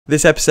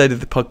This episode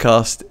of the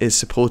podcast is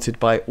supported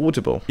by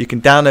Audible. You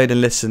can download and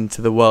listen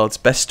to the world's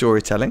best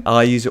storytelling.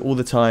 I use it all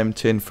the time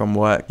to and from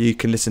work. You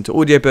can listen to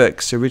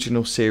audiobooks,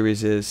 original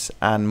series,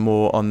 and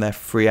more on their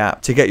free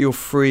app. To get your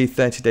free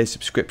 30-day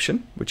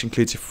subscription, which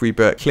includes a free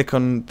book, click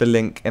on the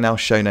link in our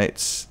show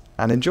notes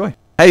and enjoy.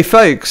 Hey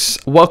folks,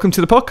 welcome to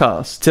the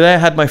podcast. Today I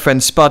had my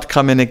friend Spud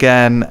come in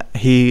again.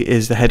 He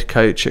is the head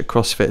coach at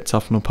CrossFit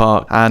Tufnell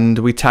Park, and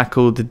we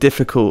tackled the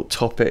difficult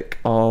topic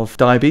of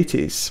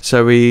diabetes.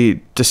 So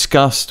we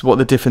discussed what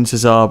the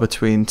differences are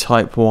between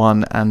type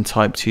 1 and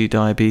type 2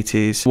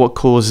 diabetes, what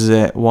causes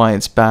it, why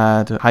it's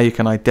bad, how you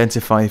can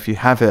identify if you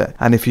have it,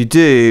 and if you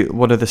do,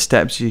 what are the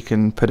steps you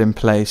can put in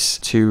place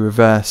to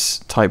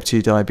reverse type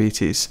 2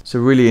 diabetes. So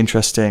really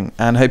interesting,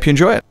 and hope you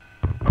enjoy it.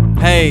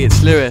 Hey,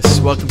 it's Lewis.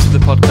 Welcome to the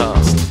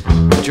podcast.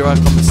 Enjoy our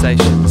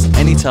conversations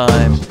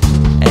anytime,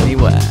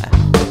 anywhere.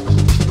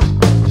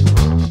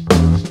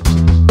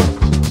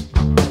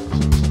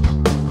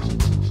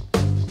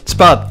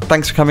 Spud,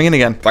 thanks for coming in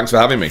again. Thanks for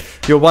having me.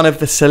 You're one of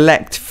the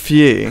select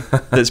few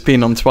that's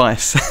been on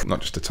twice.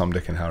 Not just a Tom,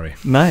 Dick and Harry.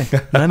 No.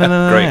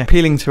 Great.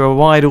 Appealing to a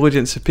wide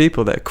audience of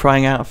people that are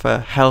crying out for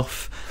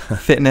health,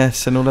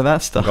 fitness and all of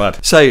that stuff.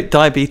 Glad. So,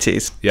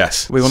 diabetes.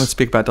 Yes. We want to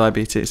speak about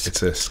diabetes.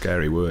 It's a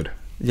scary word.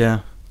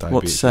 Yeah.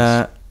 Diabetes.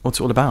 What's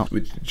it all about?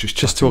 We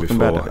just talking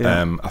before, about it.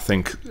 Yeah. I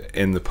think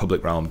in the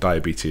public realm,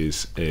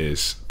 diabetes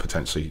is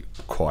potentially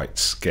quite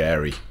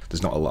scary.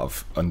 There's not a lot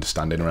of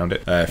understanding around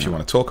it. If you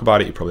want to talk about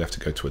it, you probably have to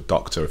go to a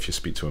doctor. If you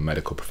speak to a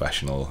medical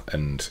professional,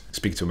 and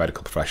speak to a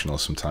medical professional,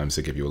 sometimes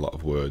they give you a lot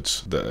of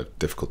words that are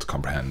difficult to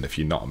comprehend if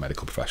you're not a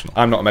medical professional.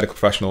 I'm not a medical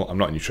professional. I'm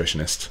not a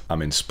nutritionist.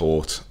 I'm in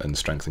sport and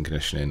strength and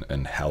conditioning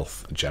and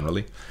health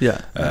generally.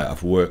 Yeah.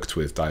 I've worked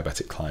with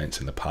diabetic clients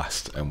in the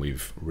past, and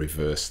we've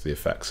reversed the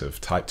effects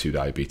of type 2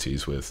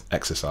 diabetes with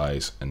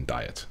exercise and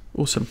diet.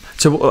 Awesome.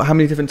 So how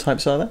many different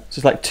types are there? So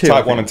it's like two.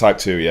 Type 1 and type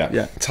 2, yeah.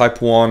 Yeah.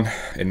 Type 1,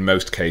 in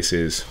most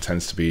cases,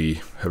 tends to be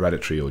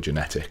hereditary or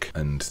genetic,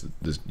 and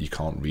you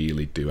can't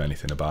really do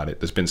anything about it.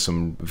 There's been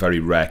some very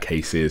rare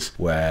cases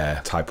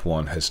where type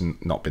 1 has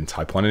not been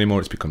type 1 anymore.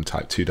 It's become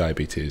type 2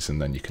 diabetes, and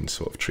then you can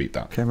sort of treat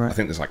that. Okay, right. I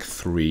think there's like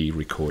 3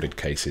 recorded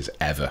cases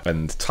ever.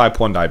 And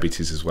type 1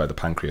 diabetes is where the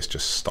pancreas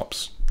just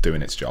stops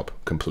doing its job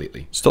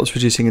completely. Stops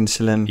producing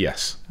insulin.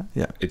 Yes.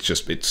 Yeah.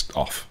 It's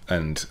off.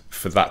 And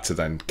for that to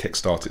then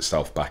kickstart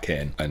itself back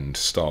in and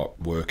start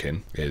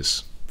working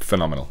is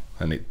phenomenal.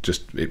 And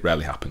it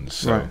rarely happens.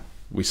 So right.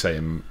 We say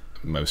in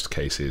most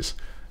cases,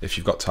 if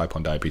you've got type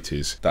 1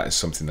 diabetes, that is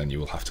something then you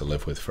will have to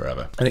live with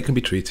forever. And it can be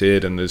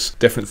treated, and there's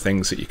different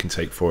things that you can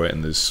take for it,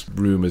 and there's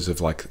rumours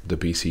of like the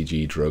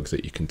BCG drug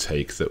that you can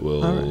take that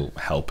will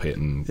help it,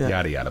 and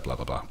yada yada blah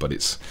blah blah. But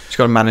you've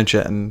got to manage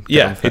it and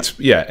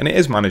and it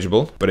is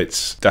manageable, but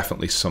it's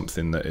definitely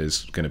something that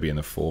is going to be in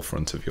the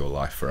forefront of your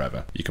life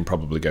forever. You can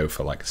probably go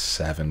for like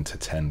 7 to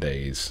 10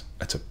 days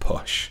at a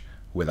push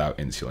without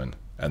insulin,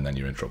 and then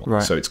you're in trouble.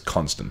 Right. So it's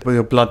constant. Well,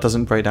 your blood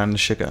doesn't break down the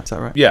sugar, is that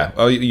right? Yeah.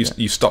 Well,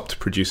 you stopped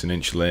producing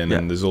insulin,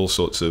 and there's all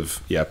sorts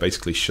of,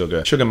 basically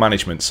sugar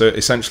management. So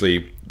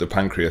essentially, the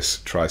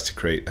pancreas tries to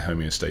create a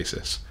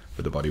homeostasis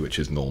for the body, which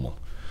is normal.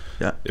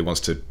 Yeah. It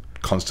wants to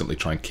constantly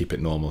try and keep it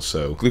normal.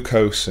 So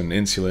glucose and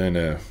insulin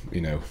are,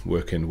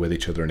 working with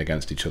each other and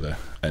against each other.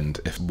 And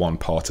if one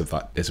part of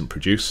that isn't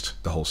produced,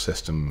 the whole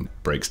system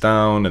breaks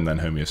down, and then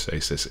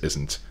homeostasis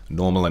isn't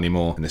normal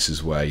anymore. And this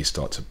is where you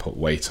start to put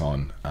weight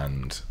on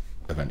and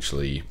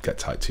eventually get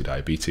type 2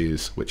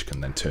 diabetes, which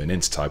can then turn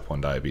into type 1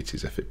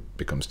 diabetes if it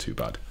becomes too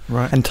bad.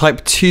 Right. And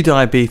type 2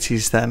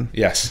 diabetes then?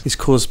 Yes. Is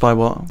caused by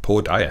what?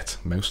 Poor diet,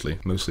 mostly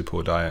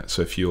poor diet.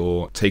 So if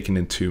you're taking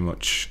in too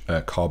much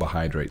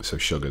carbohydrate, so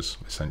sugars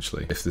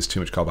essentially, if there's too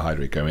much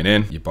carbohydrate going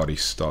in, your body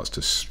starts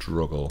to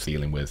struggle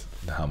dealing with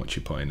how much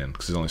you're putting in,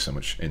 because there's only so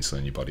much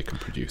insulin your body can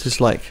produce.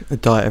 Just like a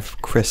diet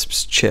of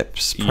crisps,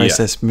 chips,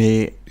 processed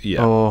meat.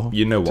 Yeah, or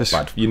you know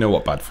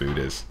what bad food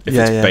is. If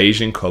it's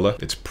beige in colour,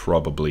 it's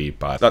probably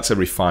bad. That's a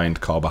refined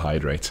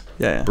carbohydrate.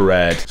 Yeah.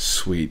 Bread,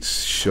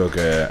 sweets,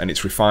 sugar, and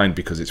it's refined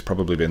because it's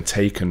probably been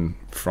taken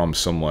from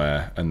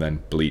somewhere and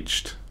then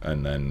bleached,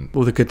 and then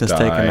all the goodness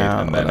taken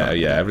out, and then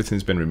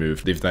everything's been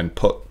removed. They've then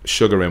put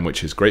sugar in,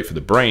 which is great for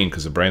the brain,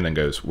 because the brain then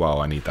goes, wow,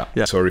 I need that.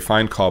 Yeah. So a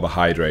refined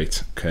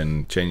carbohydrate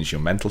can change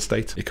your mental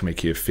state. It can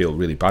make you feel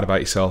really bad about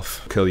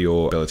yourself, kill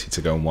your ability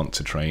to go and want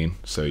to train.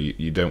 So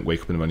you don't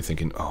wake up in the morning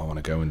thinking, oh, I want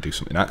to go and do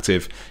something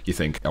active. You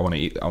think, I want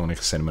a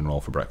cinnamon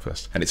roll for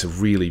breakfast. And it's a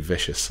really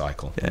vicious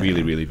cycle.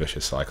 Really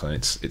vicious cycle, and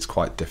it's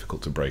quite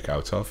difficult to break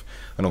out of.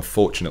 And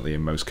unfortunately,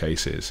 in most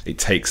cases, it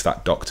takes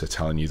that doctor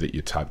telling you that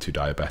you're type 2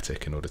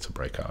 diabetic in order to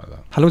break out of that.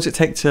 How long does it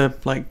take to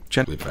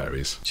It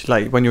varies.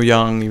 Like when you're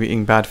young, you're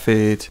eating bad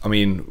food. I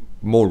mean,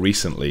 more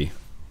recently,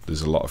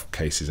 there's a lot of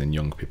cases in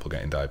young people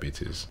getting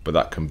diabetes, but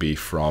that can be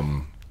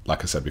from,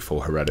 like I said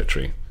before,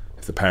 hereditary.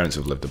 If the parents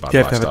have lived a bad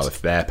lifestyle,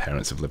 if their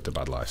parents have lived a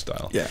bad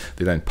lifestyle,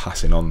 they then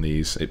passing on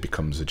these, it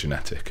becomes a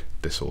genetic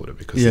disorder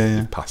because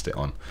they've passed it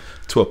on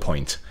to a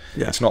point.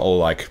 Yeah. It's not all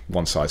like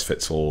one size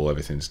fits all,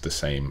 everything's the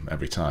same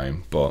every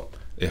time, but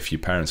if your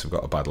parents have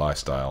got a bad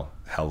lifestyle,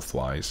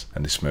 health-wise,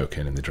 and they're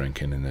smoking and they're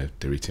drinking and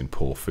they're eating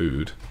poor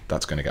food,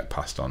 that's going to get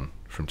passed on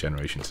from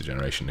generation to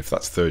generation. If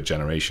that's third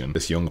generation,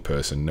 this young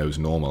person knows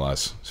normal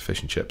as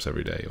fish and chips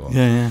every day, or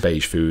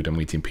beige food,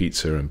 and eating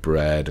pizza and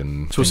bread,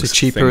 and it's also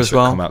cheaper as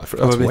well. That's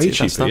way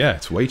cheaper. Yeah,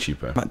 it's way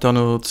cheaper.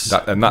 McDonald's,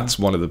 and that's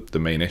one of the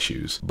main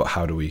issues. But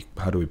how do we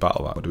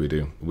battle that? What do we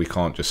do? We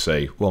can't just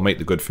say, well, make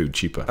the good food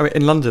cheaper. I mean,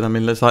 in London, I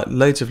mean, there's like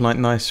loads of like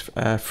nice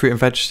fruit and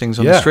veg things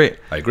on the street.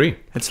 I agree.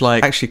 It's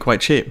like actually quite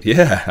cheap.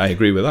 Yeah, I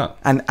agree with that.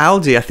 And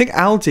Aldi, I think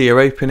Aldi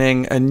are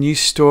opening a new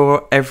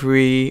store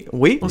every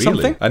week or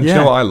something. And you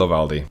know what? I love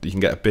Aldi. You can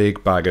get a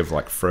big bag of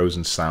like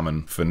frozen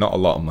salmon for not a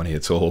lot of money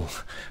at all.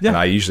 Yeah. And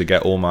I usually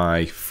get all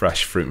my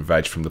fresh fruit and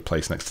veg from the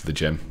place next to the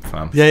gym,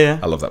 fam. Yeah.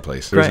 I love that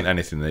place. There isn't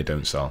anything they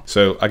don't sell.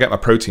 So I get my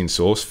protein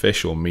source,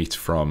 fish or meat,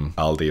 from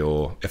Aldi,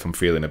 or if I'm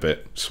feeling a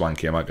bit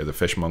swanky, I might go to the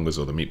fishmongers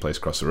or the meat place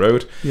across the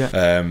road.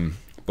 Yeah.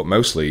 But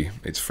mostly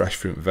it's fresh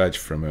fruit and veg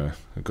from a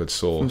good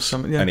source.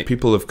 And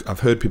I've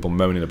heard people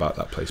moaning about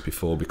that place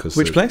before because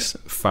which place?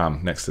 Fam,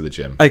 next to the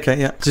gym. Okay,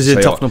 yeah. This is in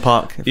Tufnell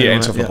Park. Yeah, in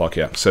Tufnell Park,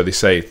 yeah. So they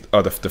say,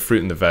 the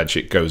fruit and the veg,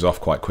 it goes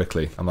off quite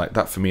quickly. I'm like,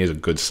 that for me is a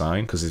good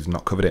sign because they've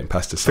not covered it in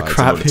pesticides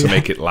in order to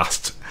make it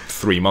last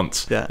 3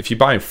 months. Yeah. If you're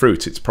buying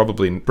fruit, it's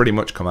probably pretty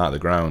much come out of the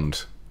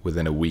ground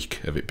within a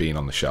week of it being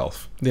on the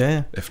shelf.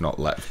 Yeah. If not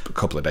a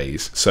couple of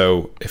days.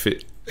 So if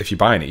you're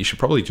buying it, you should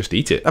probably just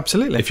eat it.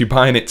 Absolutely. If you're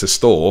buying it to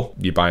store,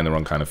 you're buying the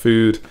wrong kind of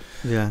food.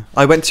 Yeah.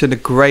 I went to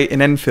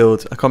in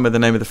Enfield, I can't remember the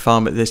name of the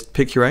farm, but this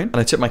Pick Your Own, and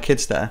I took my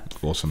kids there.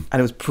 Awesome. And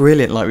it was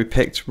brilliant. Like, we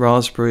picked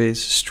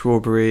raspberries,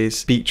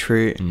 strawberries,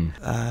 beetroot,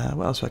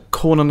 what else? Like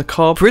corn on the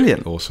cob.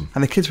 Brilliant. Awesome.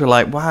 And the kids were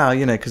like, wow,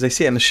 because they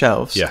see it on the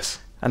shelves. Yes.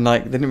 And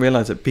like, they didn't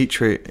realise that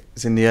beetroot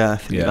is in the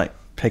earth. And you like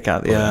pick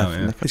out the earth.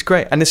 Yeah. It's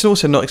great. And it's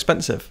also not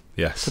expensive.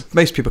 Yes. So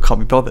most people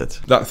can't be bothered.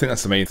 I think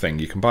that's the main thing.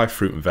 You can buy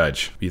fruit and veg,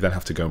 you then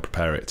have to go and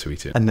prepare it to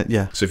eat it. And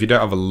so if you don't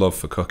have a love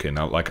for cooking,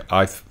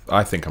 I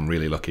think I'm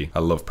really lucky. I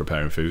love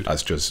preparing food.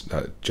 As just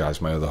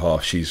Jazz, my other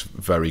half, she's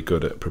very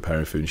good at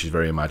preparing food and she's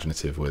very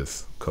imaginative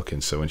with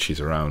cooking. So when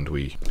she's around,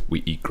 we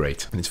eat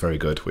great, and it's very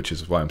good, which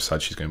is why I'm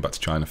sad she's going back to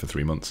China for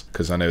 3 months,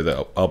 because I know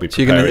that I'll be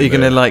preparing. So you're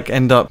going to like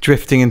end up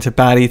drifting into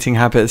bad eating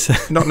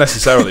habits? Not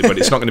necessarily, but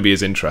it's not going to be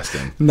as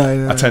interesting.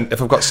 No.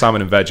 If I've got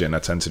salmon and veg in, I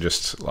tend to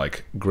just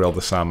like grill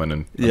the salmon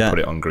and put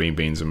it on green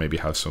beans and maybe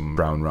have some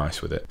brown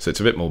rice with it. So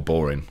it's a bit more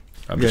boring.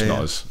 I'm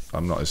not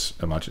as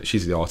imaginative.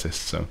 She's the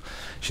artist, so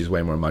she's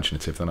way more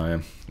imaginative than I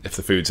am. If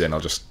the food's in, I'll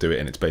just do it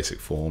in its basic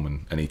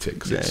form and eat it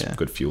because it's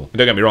good fuel. And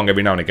don't get me wrong,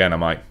 every now and again I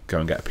might go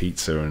and get a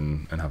pizza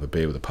and have a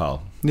beer with a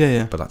pal.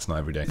 Yeah. But that's not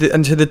every day.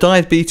 And to the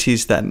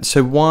diabetes then,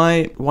 so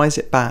why is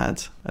it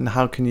bad, and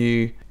how can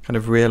you kind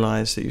of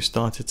realise that you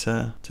started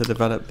to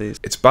develop these?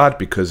 It's bad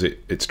because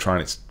it's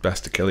trying its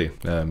best to kill you.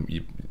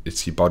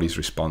 It's your body's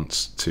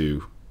response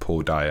to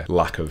poor diet,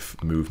 lack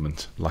of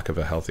movement, lack of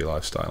a healthy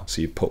lifestyle.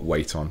 So you put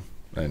weight on,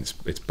 and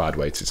it's bad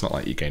weight. It's not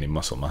like you're gaining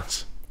muscle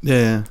mass.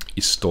 Yeah.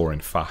 You're storing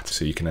fat,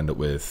 so you can end up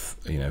with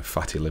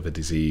fatty liver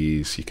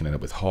disease. You can end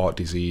up with heart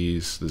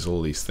disease. There's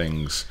all these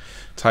things.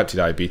 Type 2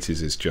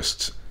 diabetes is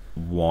just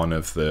one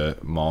of the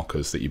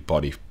markers that your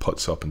body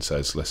puts up and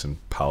says, "Listen,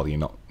 pal, you're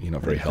not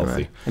very healthy."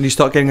 Right. And you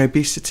start getting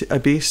obese, and all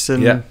these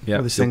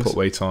things. You'll put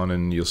weight on,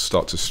 and you'll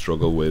start to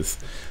struggle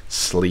with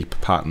sleep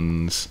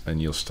patterns,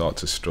 and you'll start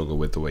to struggle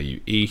with the way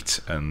you eat,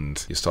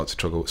 and you start to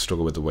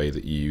struggle with the way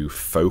that you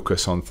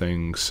focus on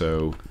things.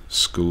 So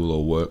school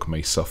or work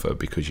may suffer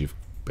because you've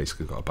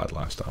basically got a bad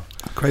lifestyle.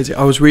 Crazy.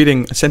 I was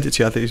reading, I sent it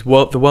to you, I think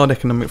the World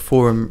Economic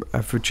Forum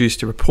have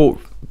produced a report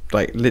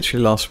like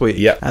literally last week.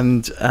 Yeah.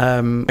 And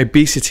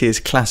obesity is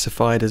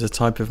classified as a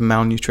type of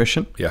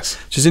malnutrition. Yes.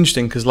 Which is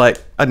interesting because, like,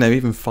 I don't know,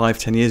 even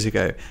 5-10 years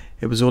ago,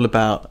 it was all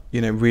about,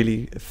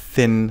 really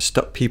thin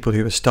people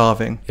who were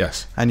starving.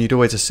 Yes. And you'd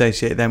always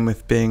associate them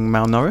with being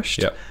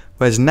malnourished. Yeah.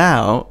 Whereas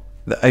now,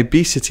 the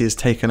obesity has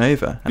taken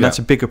over, and that's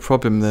a bigger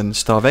problem than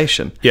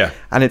starvation. Yeah.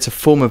 And it's a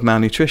form of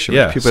malnutrition.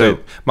 Yeah. So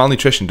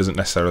malnutrition doesn't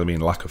necessarily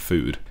mean lack of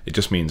food. It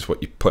just means what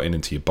you're putting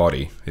into your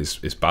body is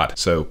bad.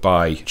 So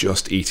by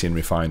just eating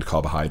refined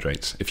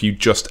carbohydrates, if you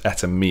just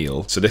ate a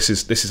meal, so this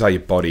is how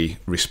your body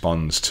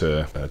responds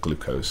to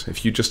glucose.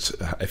 If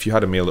you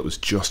had a meal that was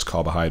just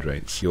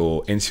carbohydrates,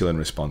 your insulin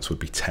response would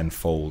be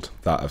tenfold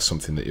that of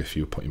something that if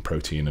you were putting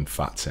protein and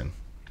fats in,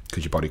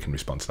 because your body can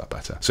respond to that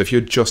better. So if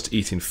you're just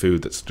eating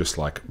food that's just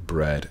like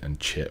bread and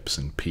chips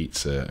and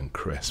pizza and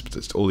crisps,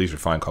 it's all these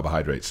refined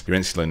carbohydrates, your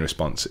insulin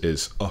response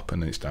is up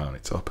and then it's down,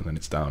 it's up and then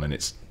it's down, and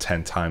it's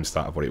 10 times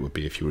that of what it would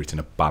be if you were eating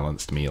a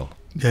balanced meal.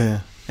 Yeah.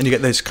 And you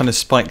get those kind of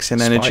spikes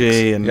in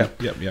energy. And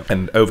Yep.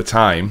 And over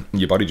time,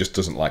 your body just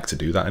doesn't like to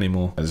do that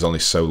anymore. And there's only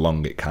so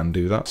long it can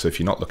do that. So if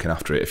you're not looking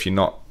after it, if you're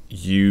not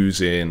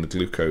using the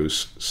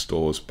glucose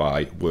stores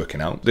by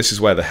working out, this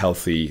is where the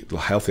healthy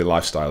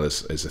lifestyle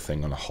is a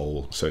thing on a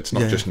whole. So it's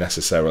not just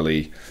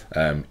necessarily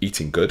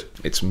eating good,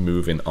 it's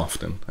moving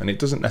often, and it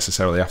doesn't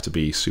necessarily have to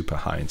be super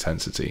high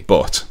intensity.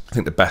 But I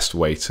think the best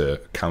way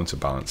to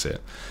counterbalance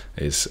it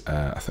is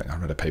I think I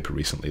read a paper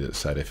recently that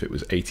said if it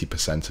was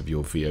 80% of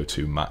your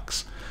VO2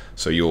 max,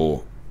 so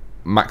your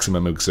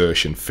maximum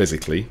exertion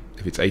physically,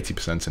 if it's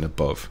 80% and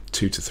above,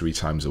 2 to 3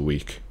 times a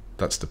week,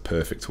 that's the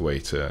perfect way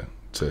to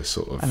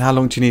sort of... And how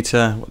long do you need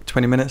to,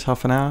 20 minutes,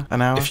 half an hour,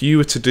 an hour? If you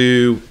were to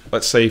do,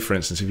 let's say, for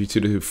instance, if you were to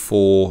do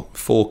four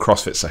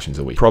CrossFit sessions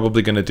a week,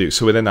 probably going to do,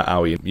 so within that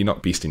hour, you're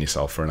not beasting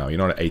yourself for an hour. You're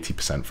not at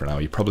 80% for an hour.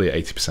 You're probably at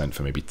 80%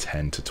 for maybe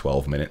 10 to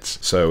 12 minutes.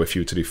 So if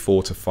you were to do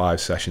 4 to 5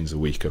 sessions a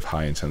week of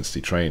high intensity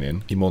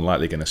training, you're more than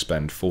likely going to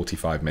spend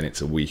 45 minutes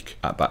a week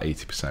at that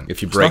 80%.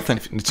 If you break,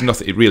 it's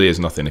nothing. It really is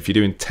nothing. If you're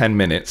doing 10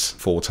 minutes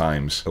 4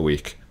 times a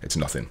week, it's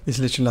nothing. It's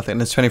literally nothing.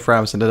 And there's 24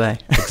 hours in a day.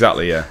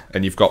 Exactly, yeah.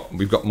 And we've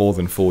got more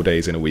than 4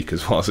 days in a week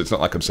as well. So it's not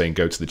like I'm saying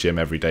go to the gym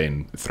every day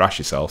and thrash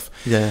yourself.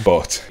 Yeah.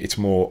 But it's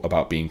more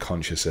about being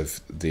conscious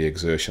of the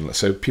exertion.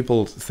 So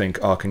people think,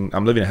 oh,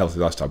 I'm living a healthy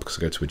lifestyle because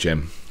I go to a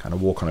gym and I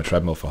walk on a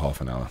treadmill for half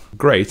an hour.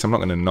 Great. I'm not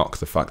going to knock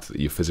the fact that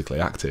you're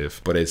physically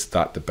active, but is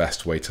that the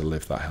best way to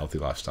live that healthy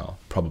lifestyle?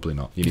 Probably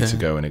not. You need to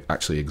go and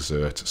actually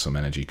exert some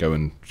energy. Go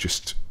and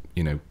just,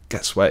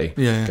 get sweaty,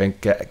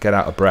 get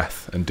out of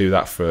breath, and do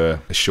that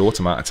for a short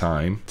amount of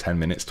time, 10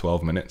 minutes,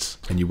 12 minutes,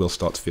 and you will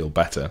start to feel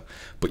better.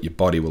 But your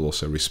body will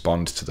also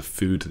respond to the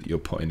food that you're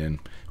putting in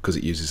because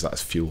it uses that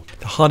as fuel.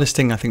 The hardest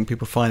thing I think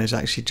people find is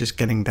actually just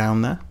getting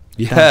down there.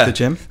 Yeah, down to the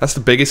gym. That's the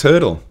biggest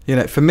hurdle.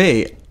 For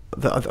me,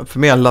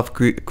 I love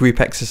group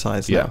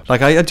exercise now. Yeah.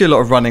 Like I do a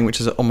lot of running,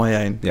 which is on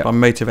my own. Yeah. I'm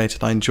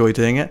motivated. I enjoy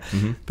doing it.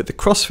 Mm-hmm. But the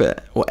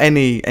CrossFit or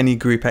any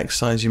group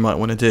exercise you might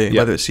want to do,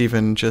 whether it's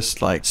even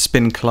just like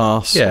spin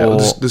class or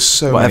there's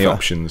so many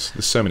options.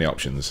 There's so many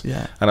options.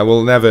 Yeah. And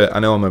I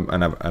know I'm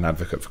an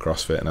advocate for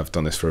CrossFit, and I've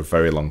done this for a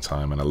very long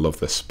time, and I love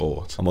this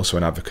sport. I'm also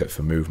an advocate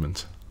for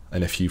movement.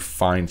 And if you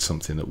find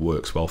something that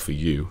works well for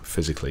you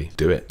physically,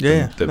 do it.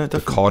 Yeah,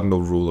 the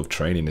cardinal rule of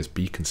training is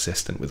be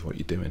consistent with what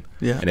you're doing.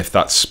 Yeah. And if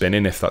that's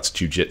spinning, if that's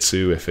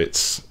jiu-jitsu, if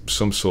it's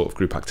some sort of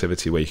group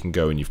activity where you can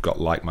go and you've got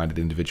like-minded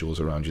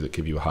individuals around you that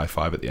give you a high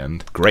five at the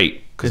end,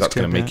 great, because that's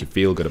going to make you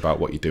feel good about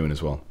what you're doing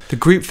as well. The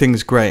group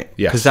thing's great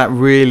because that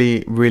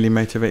really, really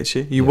motivates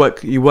you. You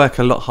work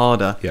a lot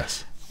harder.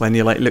 Yes. When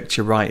you like look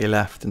to your right, your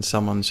left, and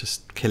someone's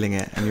just killing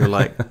it, and you're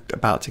like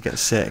about to get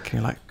sick, and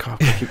you're like, God,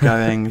 keep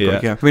going.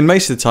 Go. I mean,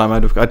 most of the time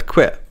I'd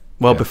quit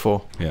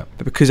before. Yeah.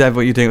 But because of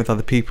what you're doing with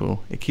other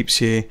people, it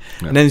keeps you.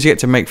 Yeah. And then as you get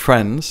to make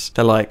friends,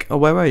 they're like, oh,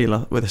 where were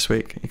you with this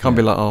week? You can't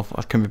be like, oh,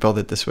 I couldn't be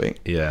bothered this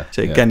week. Yeah.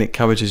 So again, it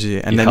encourages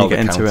you, and then you get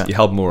into it. You're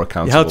held more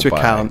accountable. You're held to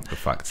account. The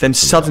fact then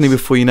suddenly,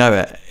 before you know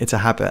it, it's a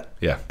habit.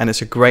 Yeah. And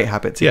it's a great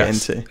habit to get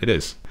into. It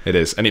is. It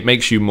is, and it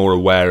makes you more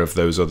aware of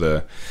those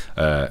other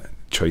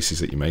choices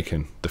that you're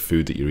making, the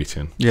food that you're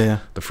eating,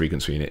 the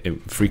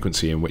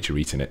frequency in which you're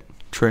eating it.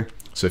 True.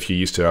 So if you're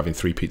used to having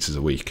 3 pizzas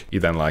a week, you're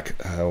then like,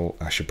 oh,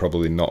 I should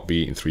probably not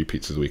be eating 3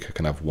 pizzas a week. I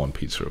can have 1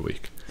 pizza a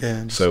week.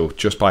 Yeah. So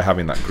just by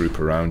having that group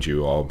around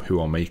you who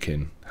are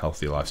making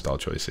healthy lifestyle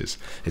choices,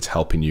 it's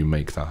helping you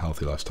make that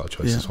healthy lifestyle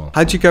choice as well.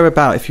 How do you go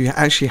about if you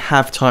actually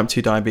have type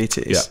 2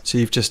 diabetes? Yeah. So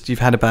you've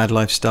had a bad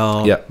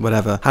lifestyle,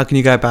 whatever. How can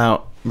you go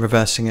about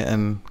reversing it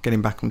and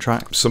getting back on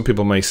track? Some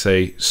people may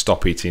say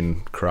stop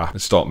eating crap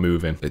and start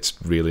moving. It's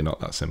really not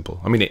that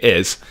simple. I mean, it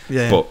is,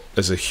 but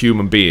as a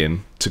human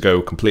being, to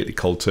go completely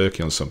cold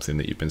turkey on something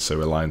that you've been so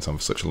reliant on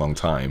for such a long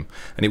time,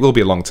 and it will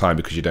be a long time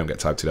because you don't get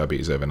type 2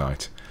 diabetes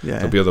overnight.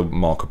 There'll be other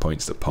marker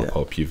points that pop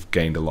up. You've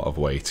gained a lot of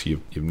weight. You're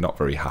not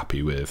very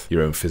happy with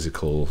your own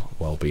physical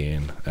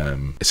well-being.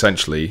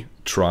 Essentially,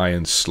 try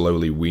and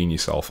slowly wean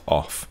yourself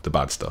off the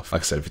bad stuff.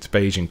 Like I said, if it's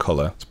beige in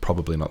colour, it's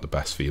probably not the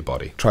best for your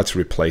body. Try to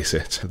replace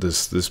it.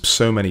 There's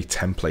so many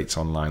templates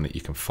online that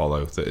you can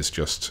follow that is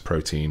just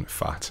protein,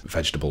 fat,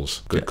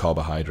 vegetables, good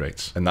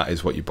carbohydrates, and that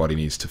is what your body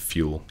needs to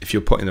fuel. If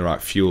you're putting the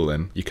right fuel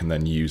in, you can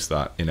then use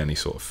that in any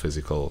sort of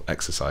physical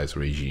exercise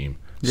regime.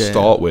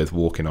 Start with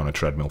walking on a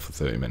treadmill for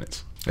 30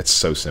 minutes. It's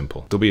so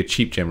simple. There'll be a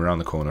cheap gym around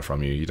the corner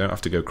from you. You don't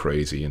have to go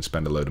crazy and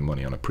spend a load of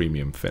money on a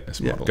premium fitness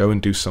model. Go and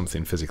do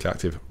something physically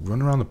active.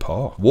 Run around the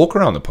park. Walk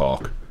around the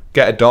park.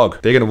 Get a dog.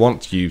 They're going to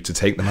want you to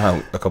take them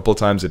out a couple of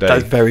times a day.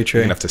 That's very true.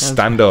 You're going to have to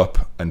stand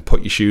up and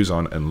put your shoes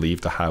on and leave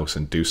the house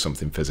and do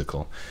something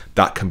physical.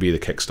 That can be the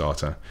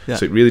Kickstarter. Yeah.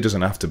 So it really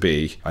doesn't have to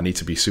be, I need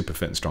to be super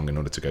fit and strong in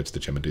order to go to the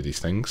gym and do these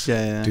things.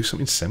 Do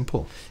something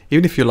simple.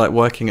 Even if you're like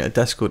working at a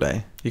desk all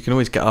day, you can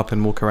always get up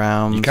and walk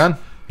around. You can.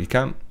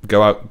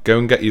 Go out,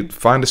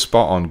 find a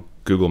spot on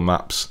Google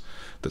Maps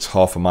that's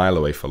half a mile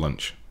away for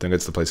lunch. Don't go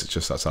to the place that's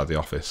just outside the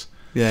office.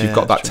 If you've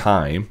got that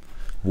time,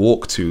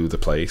 walk to the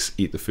place,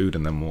 eat the food,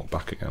 and then walk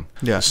back again.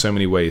 There's so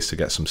many ways to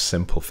get some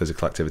simple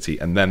physical activity,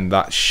 and then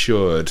that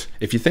should,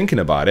 if you're thinking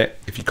about it,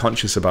 if you're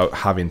conscious about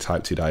having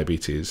type 2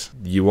 diabetes,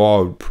 you're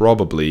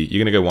going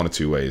to go one of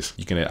two ways.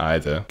 You're going to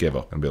either give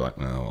up and be like,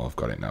 no, I've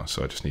got it now,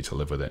 so I just need to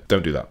live with it.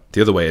 Don't do that.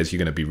 The other way is you're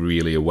going to be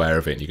really aware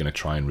of it and you're going to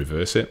try and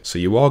reverse it. So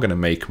you are going to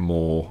make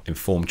more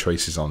informed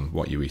choices on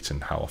what you eat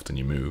and how often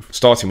you move.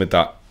 Starting with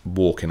that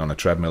walking on a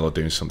treadmill or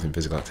doing something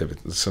physical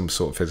activity, some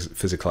sort of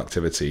physical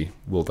activity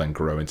will then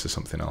grow into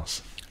something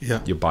else.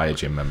 Yeah. You'll buy a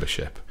gym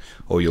membership,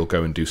 or you'll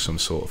go and do some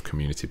sort of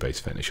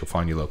community-based fitness. You'll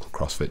find your local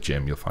CrossFit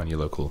gym, you'll find your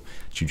local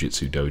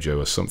jiu-jitsu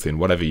dojo or something,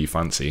 whatever you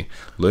fancy.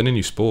 Learn a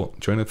new sport,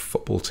 join a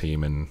football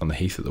team on the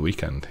heath at the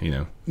weekend, you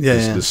know.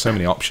 There's so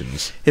many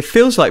options. It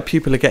feels like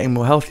people are getting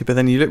more healthy, but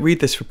then you read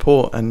this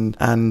report and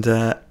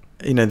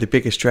you know, the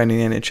biggest drain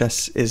in the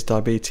NHS is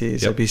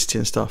diabetes, obesity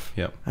and stuff.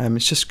 Yeah.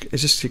 It's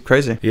just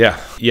crazy. Yeah.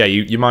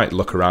 You might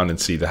look around and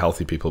see the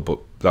healthy people, but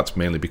that's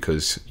mainly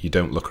because you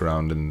don't look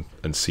around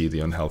and see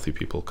the unhealthy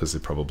people, because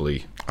they're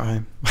probably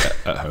at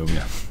home.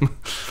 Yeah.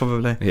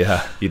 Probably.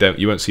 Yeah.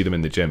 You won't see them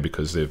in the gym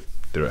because they're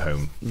at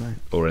home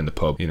or in the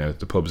pub. You know,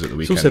 the pubs at the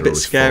weekend. It's also a bit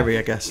scary,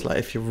 I guess, like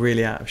if you're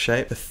really out of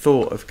shape. The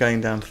thought of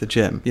going down to the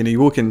gym, you know, you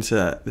walk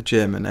into the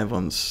gym and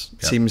everyone's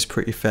seems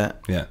pretty fit.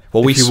 Yeah.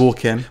 Well, if you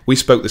walk in. We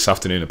spoke this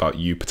afternoon about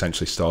you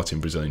potentially starting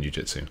Brazilian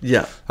Jiu-Jitsu.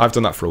 Yeah. I've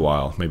done that for a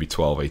while, maybe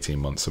 12, 18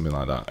 months, something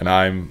like that. And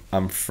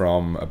I'm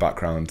from a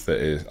background that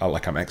is,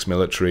 like, I'm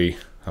ex-military.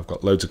 I've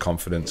got loads of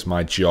confidence.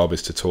 My job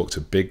is to talk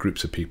to big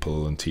groups of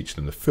people and teach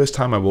them. The first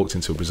time I walked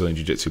into a Brazilian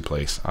Jiu-Jitsu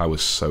place, I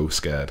was so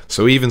scared.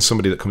 So even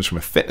somebody that comes from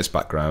a fitness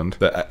background,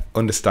 that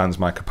understands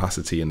my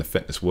capacity in the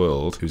fitness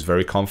world, who's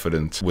very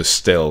confident, was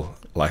still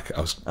like,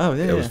 I was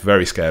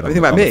very scared on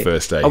the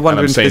first day. And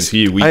I'm saying to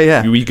you,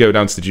 we go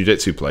down to the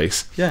Jiu-Jitsu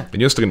place, and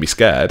you're still going to be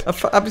scared.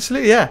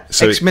 Absolutely, yeah.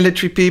 So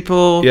ex-military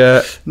people,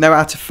 know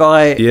how to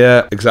fight.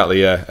 Yeah,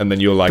 exactly, yeah. And then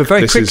you're like, but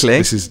very quickly,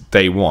 this is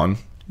day one.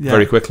 Yeah.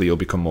 Very quickly you'll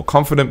become more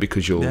confident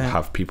because you'll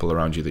have people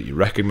around you that you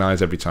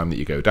recognize every time that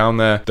you go down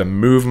there. The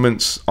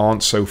movements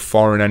aren't so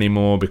foreign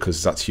anymore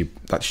because that's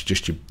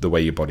just the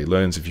way your body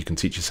learns. If you can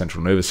teach your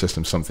central nervous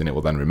system something, it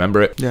will then remember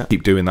it. Yeah.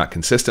 Keep doing that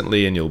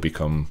consistently and you'll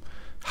become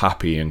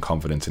happy and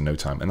confident in no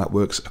time. And that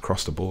works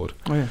across the board.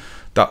 Oh, yeah.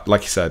 That,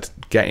 like you said,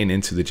 getting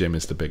into the gym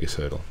is the biggest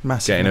hurdle.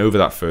 Massive. Getting over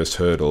that first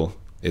hurdle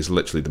is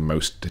literally the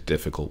most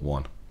difficult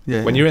one.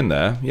 Yeah, when you're in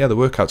there, the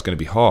workout's going to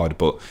be hard,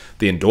 but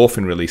the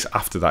endorphin release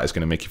after that is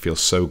going to make you feel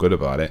so good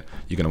about it,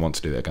 you're going to want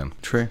to do it again.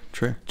 True.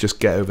 Just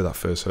get over that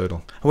first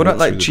hurdle. And what about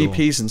like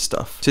GPs and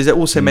stuff? So is there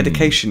also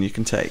medication you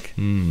can take?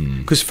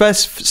 Because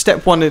first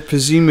step one,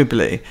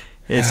 presumably,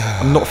 is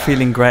I'm not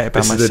feeling great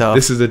about myself.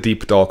 This is a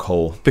deep dark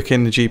hole.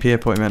 Booking the GP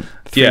appointment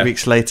 3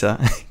 weeks later.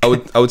 I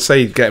would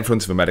say get in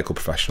front of a medical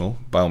professional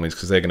by all means,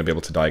 because they're going to be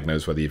able to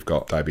diagnose whether you've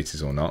got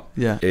diabetes or not.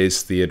 Yeah.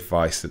 Is the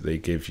advice that they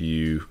give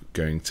you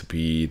going to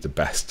be the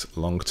best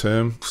long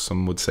term?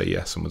 Some would say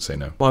yes, some would say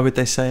no. Why would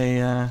they say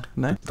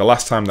no? The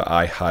last time that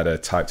I had a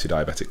type 2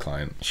 diabetic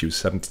client, she was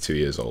 72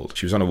 years old.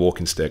 She was on a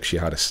walking stick. She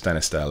had a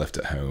Stena stair lift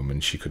at home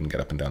and she couldn't get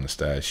up and down the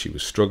stairs. She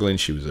was struggling.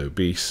 She was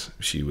obese.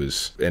 She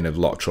was in a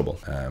lot of trouble.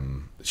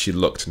 She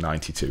looked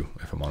 92,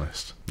 if I'm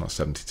honest, not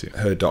 72.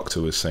 Her doctor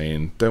was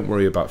saying, don't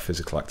worry about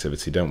physical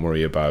activity. Don't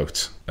worry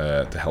about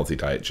the healthy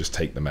diet. Just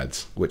take the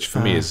meds, which for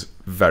me is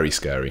very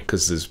scary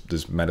because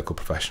there's medical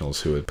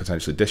professionals who are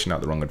potentially dishing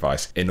out the wrong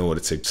advice in order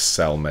to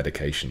sell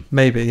medication.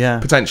 Maybe, yeah.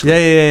 Potentially.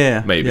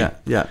 Yeah. Maybe.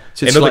 Yeah.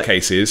 So in other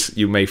cases,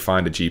 you may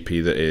find a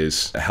GP that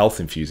is a health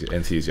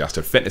enthusiast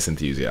or a fitness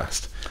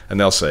enthusiast, and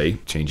they'll say,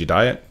 change your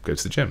diet, go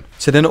to the gym.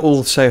 So they're not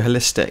all so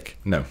holistic.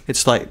 No.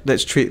 It's like,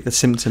 let's treat the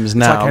symptoms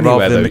now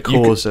rather than the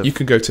cause of... You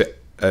can go to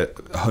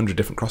 100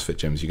 different CrossFit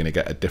gyms, you're going to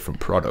get a different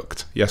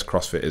product. Yes,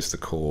 CrossFit is the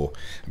core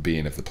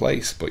being of the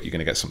place, but you're going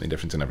to get something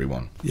different in every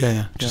one.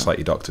 Yeah. Just like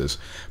your doctors.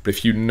 But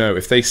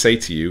if they say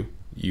to you,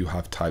 you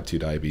have type 2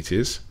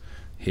 diabetes,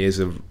 here's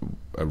a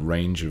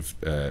range of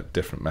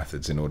different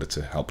methods in order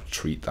to help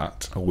treat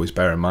that. Always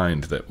bear in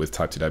mind that with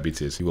type 2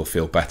 diabetes, you will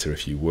feel better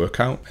if you work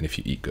out and if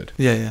you eat good.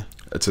 Yeah.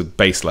 It's a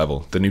base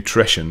level. The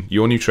nutrition,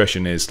 your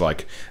nutrition is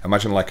like,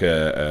 imagine like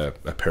a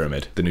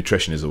pyramid. The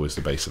nutrition is always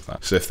the base of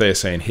that. So if they're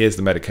saying, here's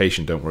the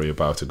medication, don't worry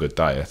about a good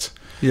diet.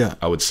 Yeah.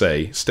 I would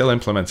say, still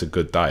implement a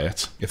good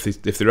diet. If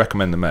they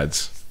recommend the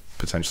meds,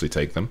 potentially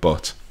take them.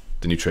 But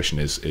the nutrition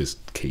is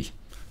key.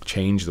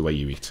 Change the way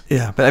you eat.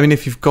 Yeah, but I mean,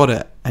 if you've got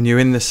it and you're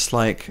in this,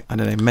 like, I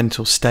don't know,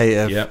 mental state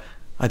of,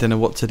 I don't know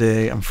what to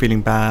do, I'm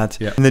feeling bad.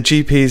 Yeah. And the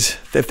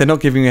GPs, if they're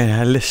not giving you a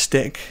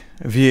holistic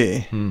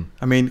view,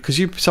 I mean, because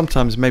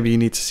sometimes maybe you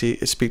need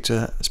to speak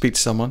to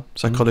someone,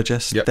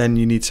 psychologist, then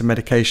you need some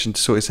medication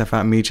to sort yourself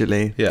out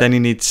immediately. Yeah. Then you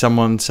need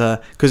someone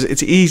to, because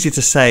it's easy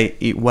to say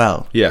eat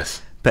well.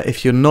 Yes. But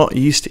if you're not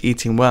used to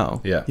eating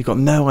well, you've got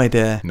no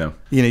idea. No.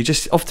 You know, you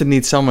just often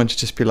need someone to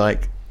just be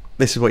like,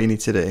 this is what you need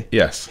to do.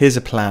 Yes. Here's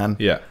a plan.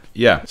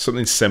 Yeah.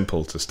 Something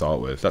simple to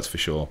start with, that's for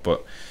sure.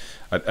 But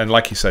and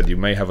like you said, you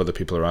may have other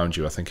people around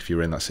you. I think if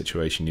you're in that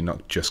situation, you're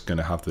not just going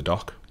to have the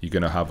doc. You're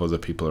going to have other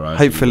people around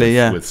hopefully,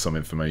 you with some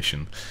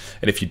information.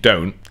 And if you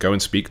don't, go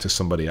and speak to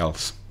somebody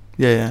else.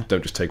 Yeah.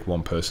 Don't just take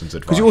one person's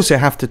advice. Because you also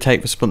have to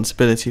take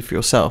responsibility for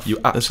yourself. You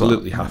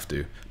absolutely have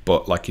to.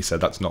 But like you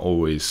said, that's not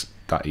always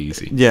that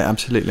easy. Yeah,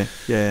 absolutely.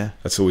 Yeah.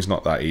 That's always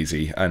not that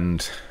easy.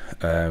 And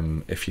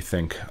if you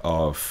think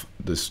of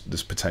there's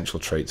potential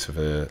traits of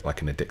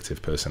like an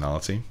addictive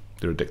personality.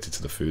 They're addicted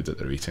to the food that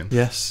they're eating.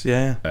 Yes,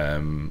 yeah.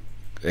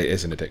 It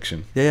is an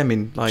addiction. Yeah, I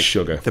mean, like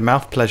sugar, the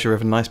mouth pleasure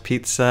of a nice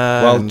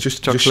pizza. Well, and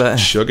just chocolate.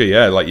 Just sugar.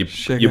 Yeah, like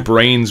Sugar. your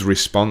brain's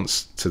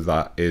response to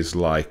that is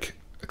like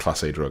a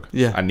class A drug.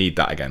 Yeah, I need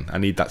that again. I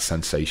need that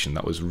sensation.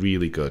 That was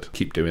really good.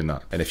 Keep doing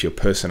that. And if your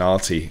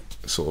personality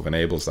sort of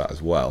enables that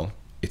as well,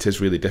 it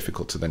is really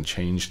difficult to then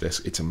change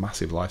this. It's a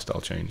massive lifestyle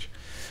change,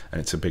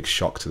 and it's a big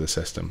shock to the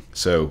system.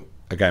 So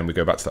again, we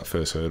go back to that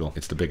first hurdle.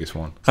 It's the biggest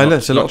one. I know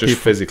it's a lot of just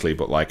people physically,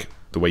 but like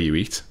the way you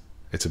eat.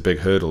 It's a big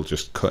hurdle,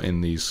 just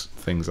cutting these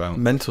things out.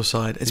 Mental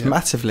side, it's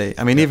massively.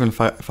 I mean, even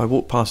if I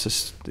walk past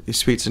this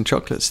sweets and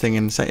chocolates thing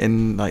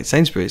in like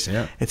Sainsbury's,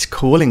 it's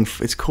calling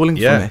for me.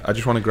 I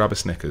just want to grab a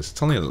Snickers.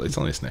 It's only a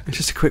Snickers. It's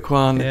just a quick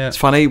one. Yeah. It's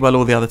fun. I eat well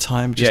all the other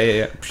time.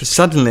 Just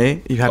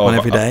suddenly you had one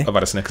every day. I've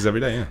had a Snickers every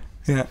day.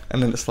 Yeah,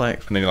 and then it's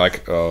like, and then you're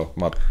like, oh,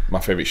 my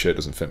favorite shirt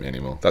doesn't fit me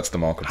anymore. That's the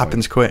market.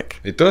 Happens quick.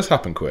 It does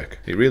happen quick.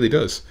 It really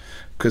does,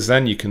 because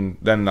then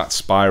that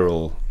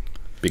spiral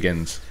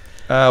begins.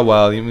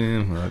 Well,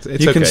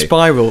 it's you okay. can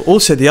spiral.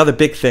 Also, the other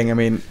big thing, I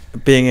mean,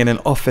 being in an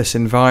office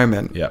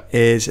environment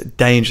is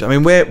dangerous. I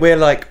mean, we're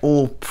like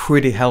all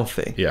pretty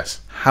healthy.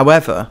 Yes.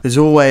 However, there's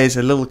always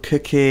a little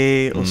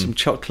cookie or some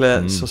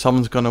chocolates or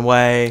someone's gone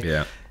away.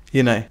 Yeah.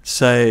 You know,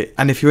 so,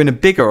 and if you're in a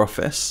bigger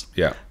office,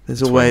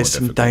 there's always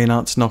some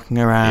donuts knocking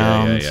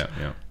around.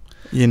 Yeah.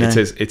 You know,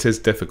 it is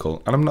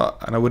difficult, and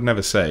I would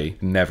never say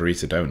never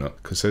eat a donut,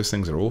 because those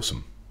things are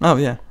awesome. Oh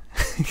yeah.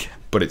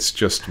 But it's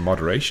just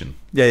moderation.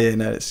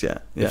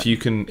 If you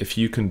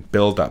can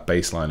build that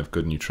baseline of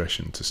good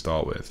nutrition to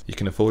start with, you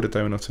can afford a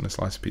donut and a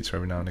slice of pizza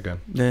every now and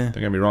again. Don't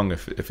get me wrong,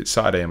 if it's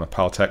Saturday and my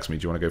pal texts me,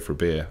 do you want to go for a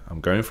beer?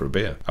 I'm going for a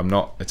beer.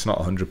 It's not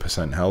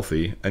 100%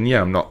 healthy, and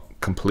I'm not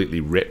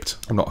completely ripped.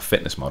 I'm not a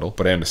fitness model,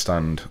 but I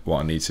understand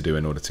what I need to do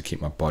in order to keep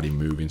my body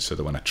moving, so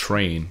that when I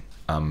train,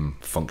 I'm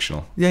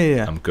functional.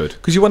 I'm good.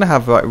 Because you want to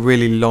have a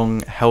really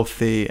long,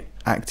 healthy,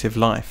 active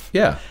life.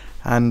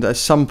 And at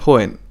some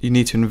point, you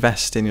need to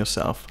invest in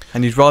yourself,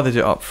 and you'd rather do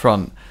it up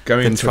front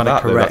than trying to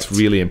correct. That's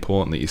really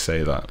important that you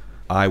say that.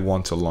 I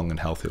want a long and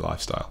healthy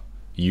lifestyle.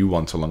 You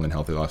want a long and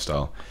healthy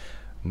lifestyle.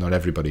 Not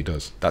everybody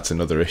does. That's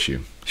another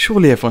issue.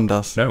 Surely everyone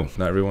does. No,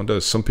 not everyone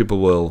does. Some people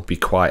will be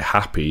quite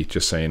happy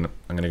just saying,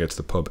 I'm going to go to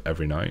the pub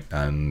every night,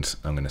 and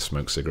I'm going to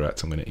smoke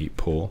cigarettes, I'm going to eat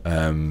poor.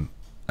 And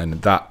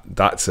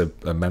that's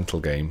a mental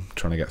game,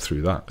 trying to get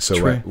through that.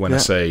 So when I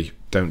say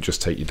don't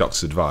just take your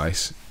doctor's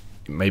advice,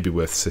 it may be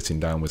worth sitting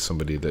down with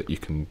somebody that you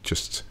can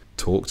just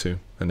talk to,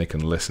 and they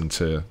can listen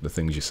to the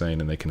things you're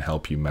saying, and they can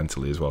help you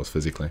mentally as well as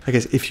physically. I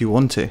guess if you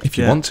want to. If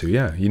you want to,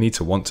 you need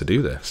to want to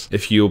do this.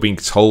 If you're being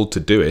told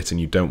to do it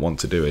and you don't want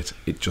to do it,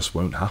 it just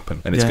won't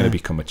happen, and it's going to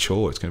become a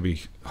chore. It's going to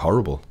be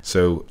horrible.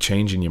 So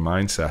changing your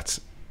mindset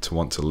to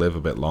want to live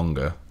a bit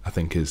longer, I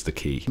think, is the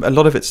key. A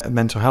lot of it's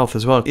mental health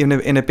as well. Even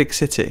in a big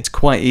city, it's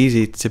quite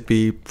easy to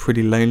be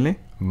pretty lonely.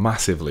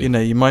 Massively. You know,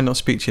 you might not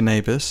speak to your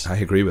neighbours. I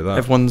agree with that.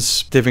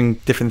 Everyone's doing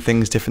different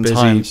things, different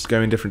times.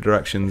 Going different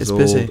directions. It's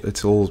busy.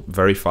 It's all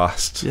very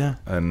fast. Yeah.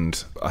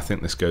 And I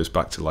think this goes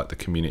back to like the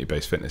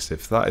community-based fitness.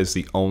 If that is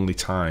the only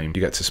time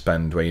you get to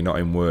spend where you're not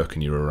in work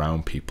and you're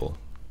around people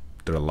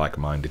that are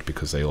like-minded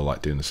because they all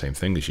like doing the same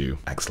thing as you,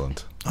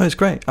 excellent. Oh, it's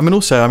great. I mean,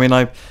 also,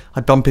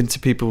 I bump into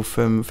people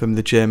from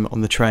the gym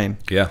on the train.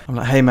 Yeah. I'm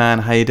like, hey man,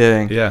 how you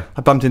doing? Yeah.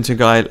 I bumped into a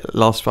guy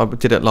I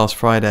did it last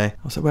Friday.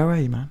 I was like, where are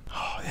you, man?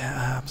 Oh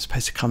yeah, I'm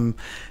supposed to come,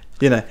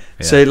 you know.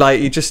 Yeah. So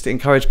like, you just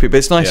encourage people.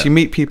 It's nice, you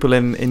meet people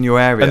in your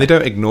area. And they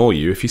don't ignore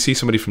you. If you see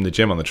somebody from the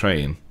gym on the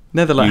train,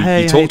 no, they're like,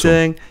 hey, how you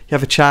doing? You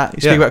have a chat,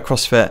 you speak about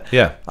CrossFit.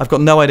 Yeah. I've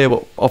got no idea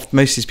what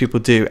most of these people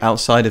do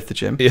outside of the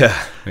gym.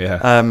 Yeah,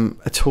 yeah.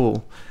 At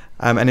all.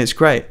 And it's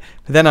great.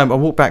 But then I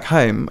walk back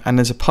home, and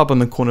there's a pub on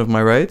the corner of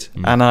my road,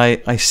 and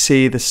I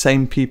see the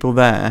same people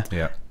there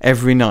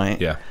every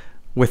night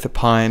with a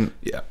pint.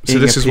 Yeah. So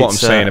this is what I'm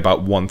saying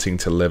about wanting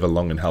to live a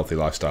long and healthy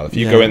lifestyle. If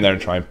you go in there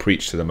and try and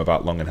preach to them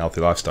about long and healthy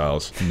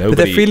lifestyles, nobody...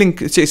 But they're feeling...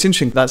 It's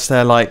interesting. That's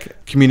their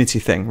like community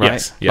thing, right?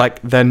 Yes. Yeah.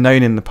 Like they're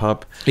known in the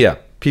pub. Yeah.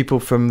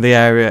 People from the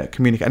area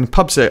communicate, and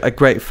pubs are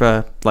great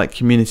for like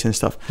community and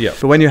stuff. Yeah.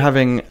 But when you're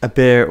having a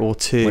beer or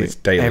two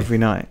every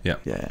night,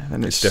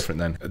 and it's different.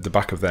 Then at the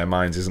back of their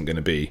minds isn't going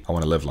to be, I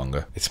want to live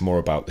longer. It's more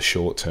about the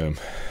short term.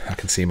 I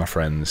can see my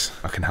friends.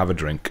 I can have a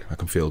drink. I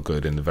can feel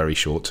good in the very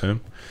short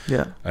term.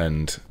 Yeah.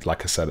 And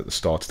like I said at the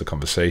start of the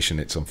conversation,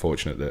 it's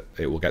unfortunate that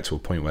it will get to a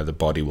point where the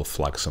body will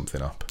flag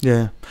something up.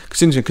 Yeah.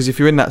 Because if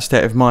you're in that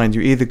state of mind,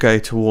 you either go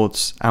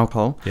towards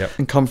alcohol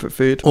and comfort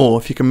food, or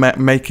if you can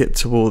make it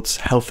towards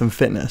health and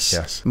fitness.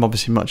 Yes,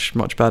 obviously much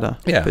better.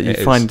 Yeah, but you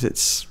find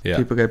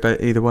people go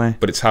either way.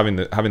 But it's having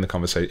the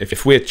conversation.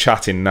 If we're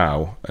chatting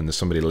now and there's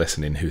somebody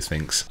listening who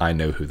thinks, I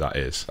know who that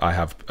is, I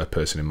have a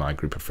person in my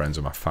group of friends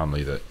or my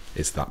family that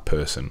is that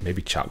person,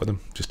 maybe chat with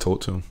them, just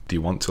talk to them. Do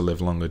you want to live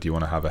longer? Do you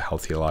want to have a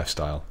healthier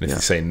lifestyle? And if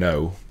they say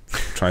no,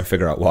 try and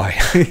figure out why.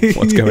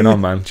 What's going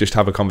on, man? Just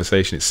have a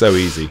conversation. It's so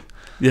easy.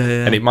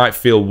 Yeah. And it might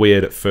feel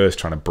weird at first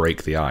trying to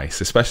break the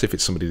ice, especially if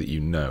it's somebody that you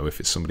know,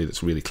 if it's somebody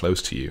that's really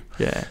close to you.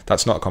 Yeah.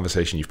 That's not a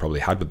conversation you've probably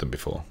had with them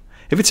before.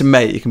 If it's a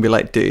mate, you can be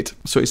like, dude,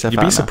 sort yourself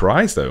out. You'd be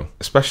surprised though,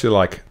 especially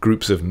like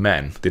groups of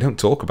men. They don't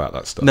talk about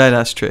that stuff. No,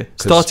 that's true.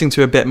 Starting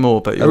to a bit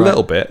more, but you're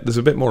little bit. There's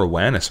a bit more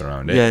awareness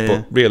around it. Yeah,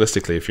 but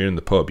realistically, if you're in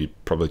the pub, you're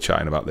probably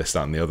chatting about this,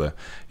 that, and the other.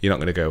 You're not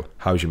going to go,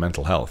 "How's your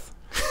mental health?"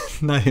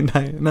 No.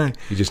 You're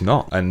just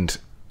not. And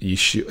you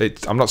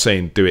should. I'm not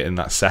saying do it in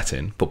that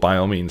setting, but by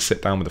all means,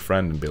 sit down with a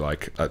friend and be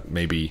like,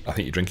 maybe I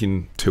think you're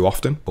drinking too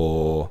often,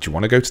 or do you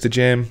want to go to the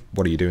gym?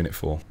 What are you doing it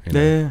for? You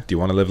know? Yeah. Do you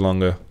want to live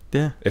longer?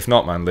 Yeah. If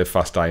not, man, live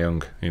fast, die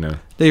young. You know.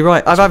 Yeah, you're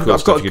right. I've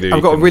got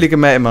a really good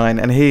mate of mine,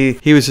 and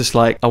he was just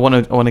like, I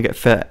want to get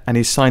fit, and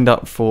he signed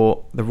up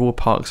for the Royal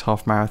Parks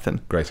half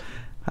marathon. Great.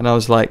 And I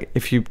was like,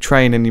 if you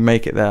train and you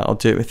make it there, I'll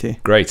do it with you.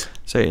 Great.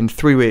 So in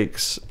 3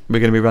 weeks, we're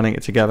going to be running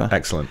it together.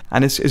 Excellent.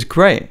 And it's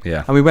great.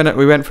 Yeah. And we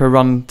went for a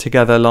run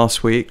together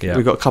last week. Yeah.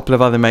 We got a couple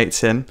of other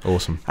mates in.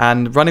 Awesome.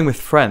 And running with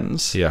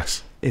friends.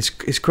 Yes.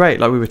 It's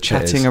great. Like we were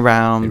chatting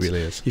around. It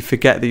really is. You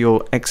forget that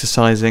you're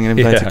exercising in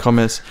inverted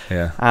commas.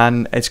 Yeah.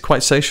 And it's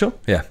quite social.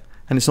 Yeah.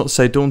 And it's not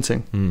so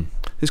daunting. Mm.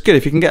 It's good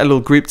if you can get a little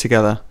group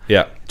together.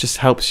 Yeah. It just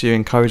helps you,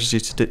 encourages you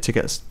to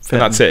get fit.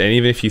 And that's it. And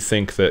even if you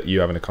think that you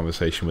having a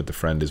conversation with the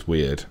friend is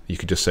weird, you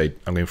could just say,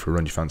 I'm going for a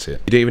run, do you fancy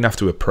it? You don't even have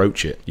to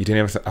approach it. You don't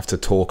even have to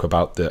talk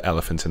about the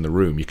elephant in the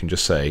room. You can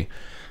just say,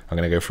 I'm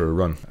going to go for a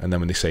run. And then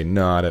when they say,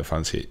 no, I don't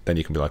fancy it, then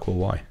you can be like, well,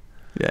 why?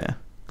 Yeah.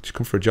 Just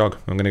come for a jog.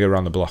 I'm going to go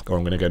around the block, or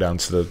I'm going to go down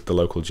to the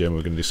local gym.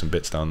 We're going to do some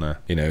bits down there.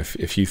 You know,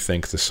 if you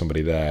think there's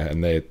somebody there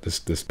and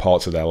there's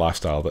parts of their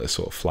lifestyle that are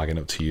sort of flagging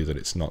up to you that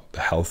it's not the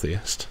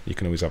healthiest, you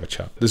can always have a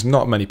chat. There's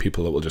not many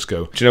people that will just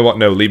go, do you know what?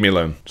 No, leave me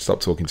alone.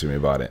 Stop talking to me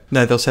about it.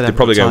 No, they'll say that. They'll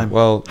probably go,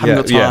 well, haven't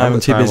got time, I'm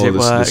too busy at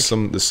work.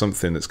 There's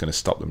something that's going to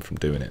stop them from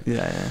doing it.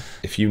 Yeah.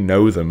 If you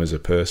know them as a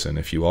person,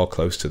 if you are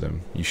close to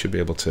them, you should be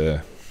able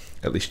to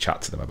at least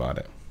chat to them about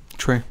it.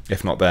 True.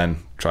 If not,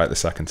 then try it the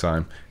second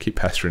time. Keep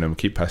pestering them.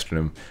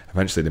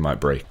 Eventually, they might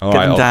break. Get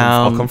them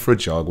down. I'll come for a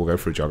jog. We'll go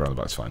for a jog around the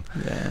back. It's fine.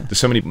 Yeah. There's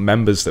so many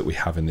members that we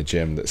have in the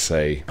gym that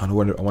say, I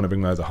want to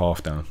bring my other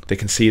half down. They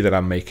can see that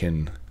I'm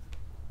making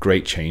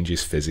great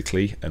changes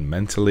physically and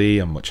mentally.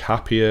 I'm much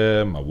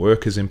happier. My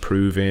work is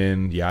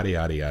improving. Yada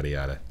yada yada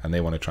yada. And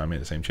they want to try and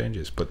make the same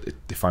changes, but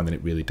they're finding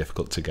it really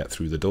difficult to get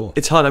through the door.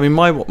 It's hard. I mean,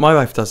 my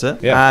wife does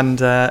it, yeah. And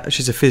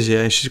she's a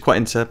physio. She's quite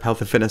into health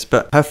and fitness.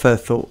 But her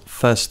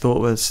first thought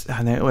was,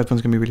 I know everyone's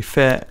going to be really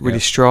fit, really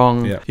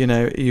strong. Yeah. You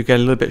know, you get a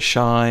little bit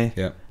shy.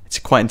 Yeah. It's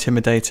quite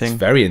intimidating. It's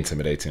very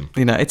intimidating.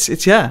 You know,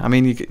 it's yeah. I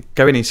mean, you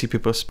go in and you see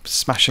people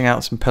smashing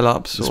out some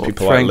pull-ups. There's or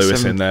people like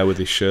Lewis in there with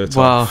his shirt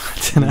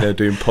off. I don't know.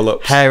 Doing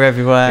pull-ups. Hair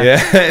everywhere.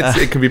 Yeah,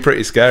 it can be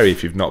pretty scary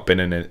if you've not been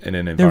in an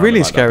environment They're really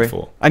like scary. that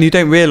before. And you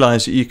don't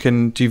realise that you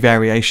can do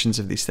variations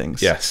of these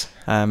things. Yes.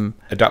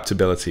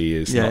 Adaptability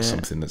is not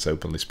something that's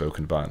openly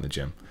spoken about in the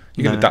gym.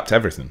 You can adapt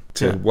everything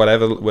to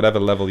whatever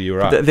level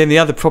you're at. Then the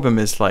other problem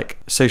is like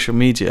social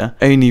media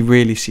only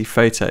really see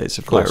photos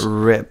of like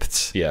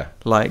ripped. Yeah.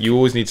 Like you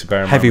always need to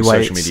bear in mind with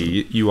social heavyweights.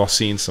 media, you are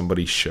seeing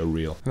somebody's show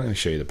reel. They're not going to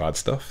show you the bad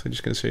stuff. They're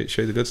just going to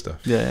show you the good stuff.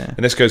 Yeah.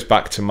 And this goes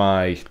back to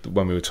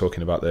when we were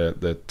talking about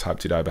the type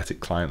 2 diabetic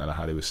client that I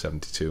had who was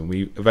 72. And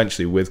we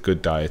eventually, with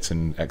good diet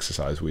and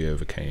exercise, we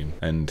overcame.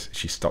 And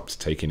she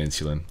stopped taking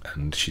insulin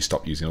and she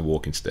stopped using a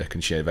walking stick.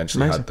 And she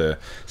eventually had the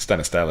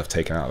steno stairlift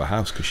taken out of the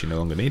house because she no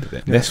longer needed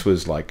it. Yeah. This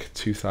was like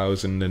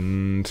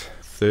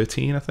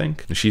 2013, I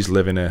think. And she's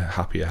living a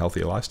happier,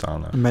 healthier lifestyle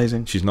now.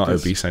 Amazing. She's not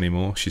obese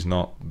anymore. She's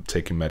not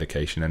taking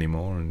medication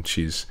anymore. And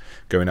she's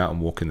going out and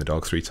walking the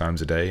dog 3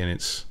 times a day. And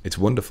it's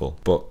wonderful.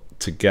 But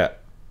to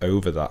get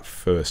over that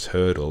first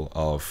hurdle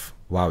of,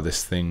 wow,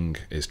 this thing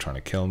is trying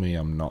to kill me.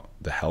 I'm not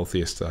the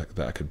healthiest that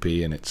I could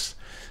be. And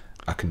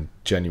I can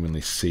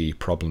genuinely see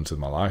problems with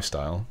my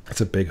lifestyle.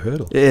 It's a big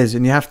hurdle. It is,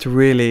 and you have to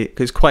really.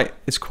 It's quite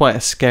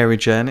a scary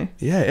journey.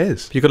 Yeah, it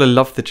is. You've got to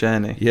love the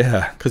journey.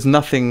 Yeah, because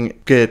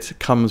nothing good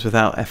comes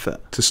without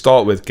effort. To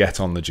start with, get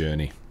on the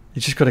journey.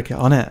 You just got to get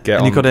on it,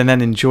 you've got to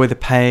then enjoy the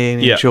pain,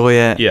 enjoy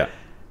it. Yeah.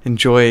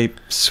 Enjoy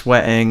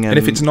sweating, and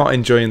if it's not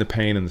enjoying the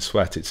pain and the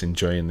sweat, it's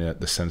enjoying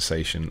the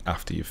sensation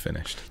after you've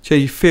finished. So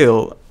you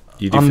feel.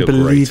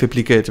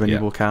 Unbelievably good when you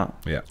walk out.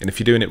 Yeah, and if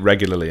you're doing it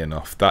regularly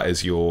enough,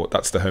 that's the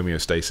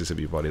homeostasis of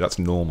your body. That's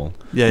normal.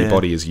 Your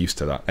body is used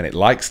to that, and it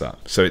likes that.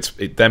 So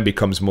it then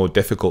becomes more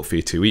difficult for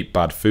you to eat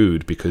bad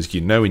food because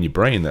you know in your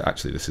brain that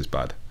actually this is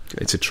bad.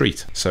 Good. It's a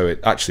treat. So it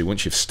actually,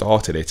 once you've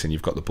started it and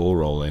you've got the ball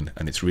rolling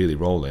and it's really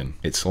rolling,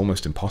 it's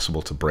almost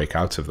impossible to break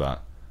out of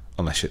that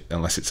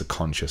unless it's a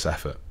conscious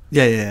effort.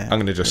 Yeah. I'm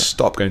going to just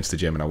stop going to the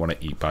gym and I want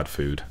to eat bad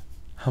food.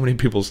 How many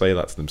people say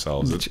that to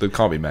themselves? There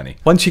can't be many.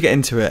 Once you get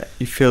into it,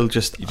 you feel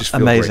just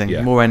amazing.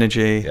 Great, more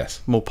energy, yes,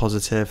 more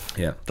positive.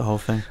 Yeah, the whole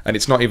thing. And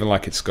it's not even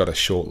like it's got a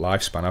short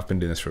lifespan. I've been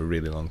doing this for a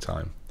really long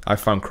time. I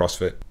found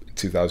CrossFit in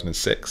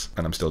 2006,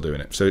 and I'm still doing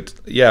it. So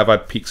I've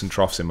had peaks and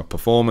troughs in my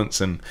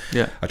performance, and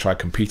I tried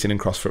competing in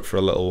CrossFit for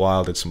a little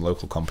while. Did some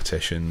local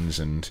competitions,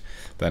 and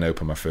then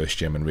opened my first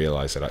gym and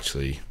realised that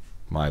actually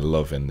my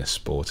love in this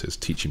sport is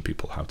teaching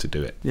people how to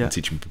do it, and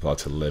teaching people how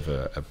to live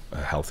a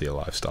healthier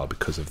lifestyle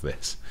because of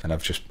this. And I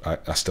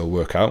still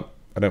work out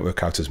I don't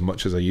work out as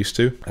much as I used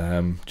to,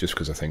 just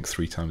because I think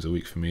 3 times a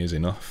week for me is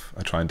enough.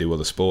 I try and do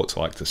other sports.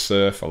 I like to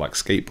surf. I like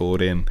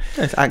skateboarding.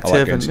 It's active. I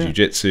like going to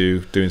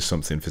jiu-jitsu, doing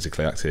something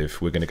physically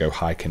active. We're going to go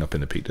hiking up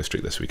in the Peak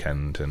District this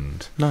weekend,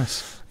 and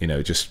nice. You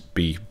know, just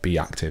be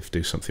active.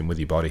 Do something with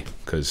your body,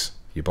 because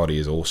your body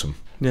is awesome.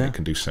 Yeah, it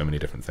can do so many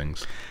different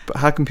things. But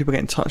how can people get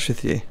in touch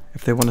with you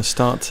if they want to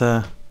start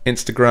to?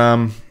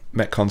 Instagram,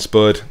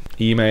 metconspud,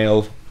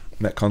 email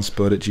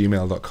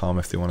metconspud@gmail.com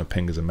if they want to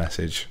ping us a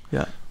message.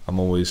 Yeah. I'm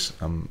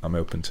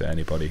open to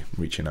anybody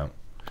reaching out.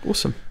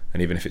 Awesome.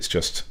 And even if it's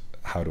just,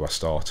 how do I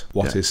start?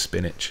 What is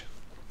spinach?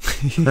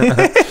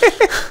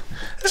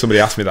 Somebody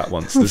asked me that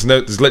once. There's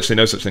literally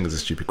no such thing as a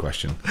stupid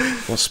question.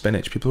 What's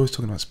spinach? People are always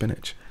talking about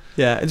spinach.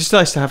 Yeah, it's just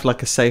nice to have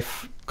like a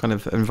safe kind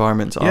of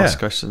environment to ask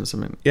questions. I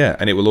mean, yeah,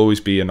 and it will always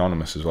be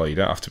anonymous as well. You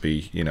don't have to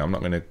be, you know, I'm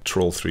not going to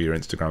troll through your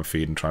Instagram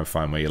feed and try and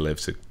find where you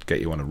live to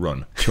get you on a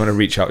run. If you want to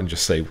reach out and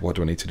just say, what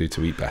do I need to do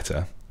to eat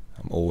better?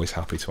 I'm always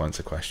happy to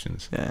answer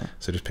questions. Yeah.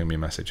 So just ping me a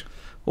message.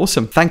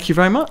 Awesome. Thank you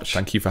very much.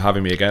 Thank you for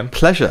having me again.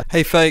 Pleasure.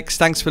 Hey folks,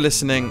 thanks for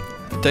listening.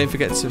 Don't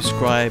forget to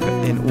subscribe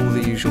in all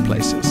the usual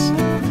places.